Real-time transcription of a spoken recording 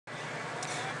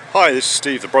Hi, this is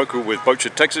Steve, the broker with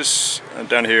Boatshed, Texas, and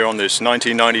down here on this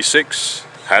 1996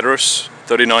 Hatteras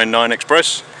 39.9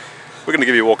 Express. We're going to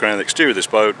give you a walk around the exterior of this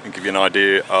boat and give you an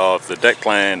idea of the deck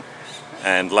plan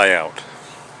and layout.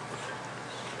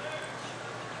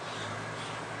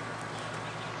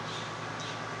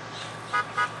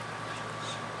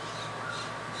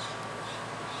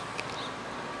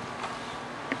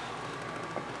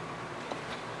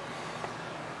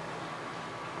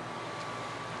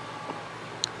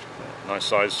 Nice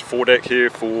sized foredeck here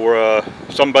for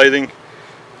sunbathing.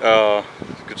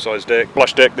 Good sized deck,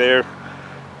 flush deck there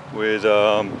with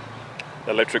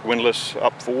electric windlass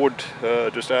up forward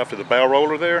just after the bow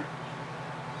roller there.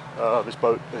 This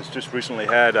boat has just recently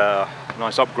had a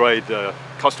nice upgrade,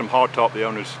 custom hardtop the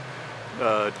owners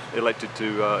elected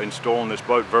to install on this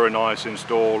boat. Very nice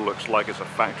install, looks like it's a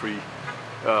factory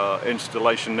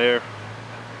installation there.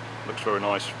 Looks very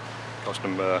nice,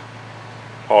 custom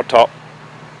hardtop.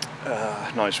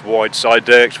 Nice wide side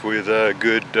decks with a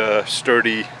good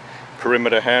sturdy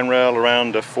perimeter handrail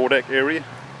around the foredeck area.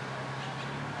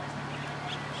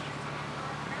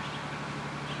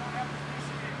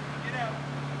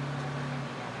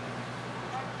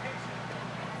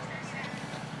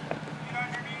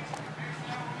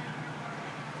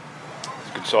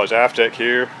 Good size aft deck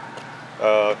here.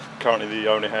 Currently the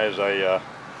owner has a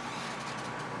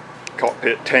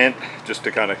cockpit tent just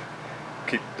to kind of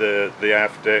keep the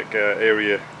aft deck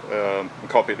area,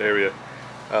 cockpit area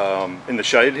in the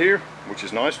shade here, which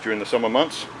is nice during the summer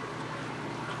months.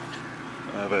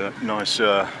 I have a nice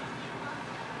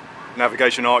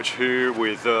navigation arch here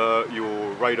with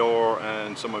your radar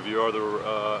and some of your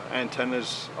other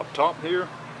antennas up top here.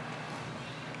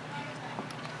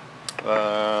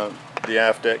 The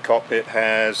aft deck cockpit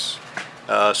has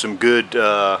some good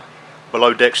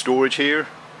below deck storage here,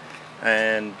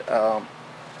 and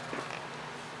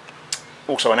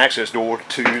also an access door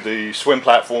to the swim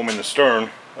platform in the stern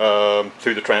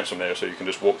through the transom there, so you can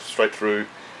just walk straight through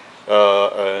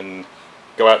and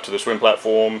go out to the swim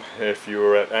platform if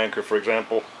you're at anchor, for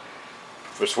example,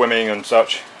 for swimming and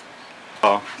such.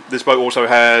 This boat also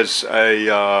has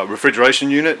a refrigeration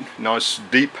unit, nice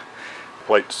deep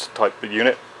plates type of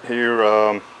unit here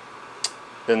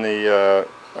in the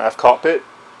aft cockpit.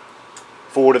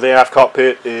 Forward of the aft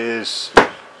cockpit is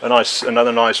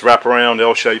another nice wraparound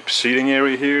L-shaped seating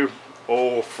area here,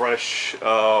 all fresh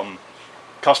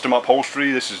custom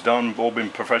upholstery. This is all been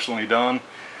professionally done.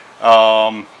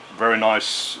 Very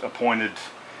nice appointed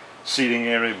seating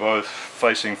area, both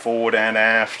facing forward and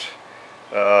aft.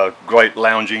 Great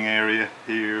lounging area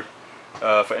here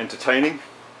for entertaining.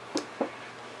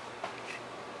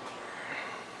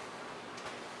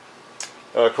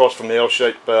 Across from the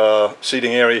L-shaped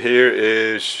seating area here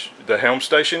is the helm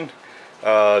station.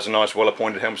 There's a nice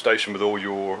well-appointed helm station with all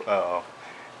your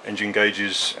engine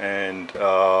gauges and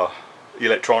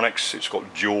electronics. It's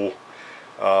got dual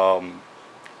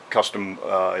custom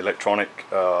electronic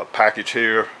package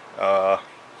here.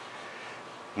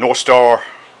 North Star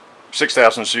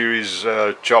 6000 series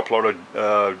chart plotted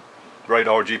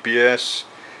radar GPS,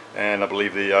 and I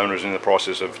believe the owner is in the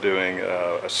process of doing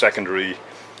a secondary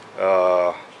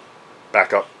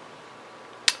backup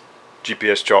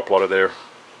GPS chart plotter there.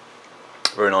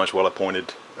 Very nice, well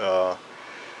appointed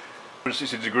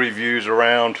 360-degree views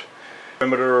around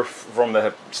perimeter from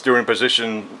the steering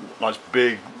position. Nice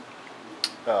big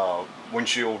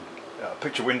windshield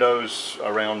picture windows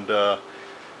around the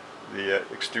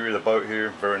exterior of the boat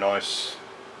here. Very nice,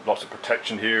 lots of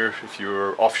protection here if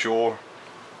you're offshore.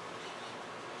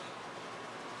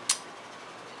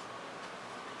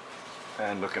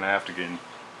 And looking aft again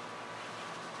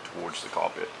towards the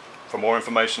cockpit. For more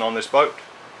information on this boat,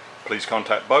 please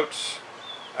contact boats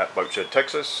at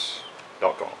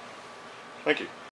boatshedtexas.com. Thank you.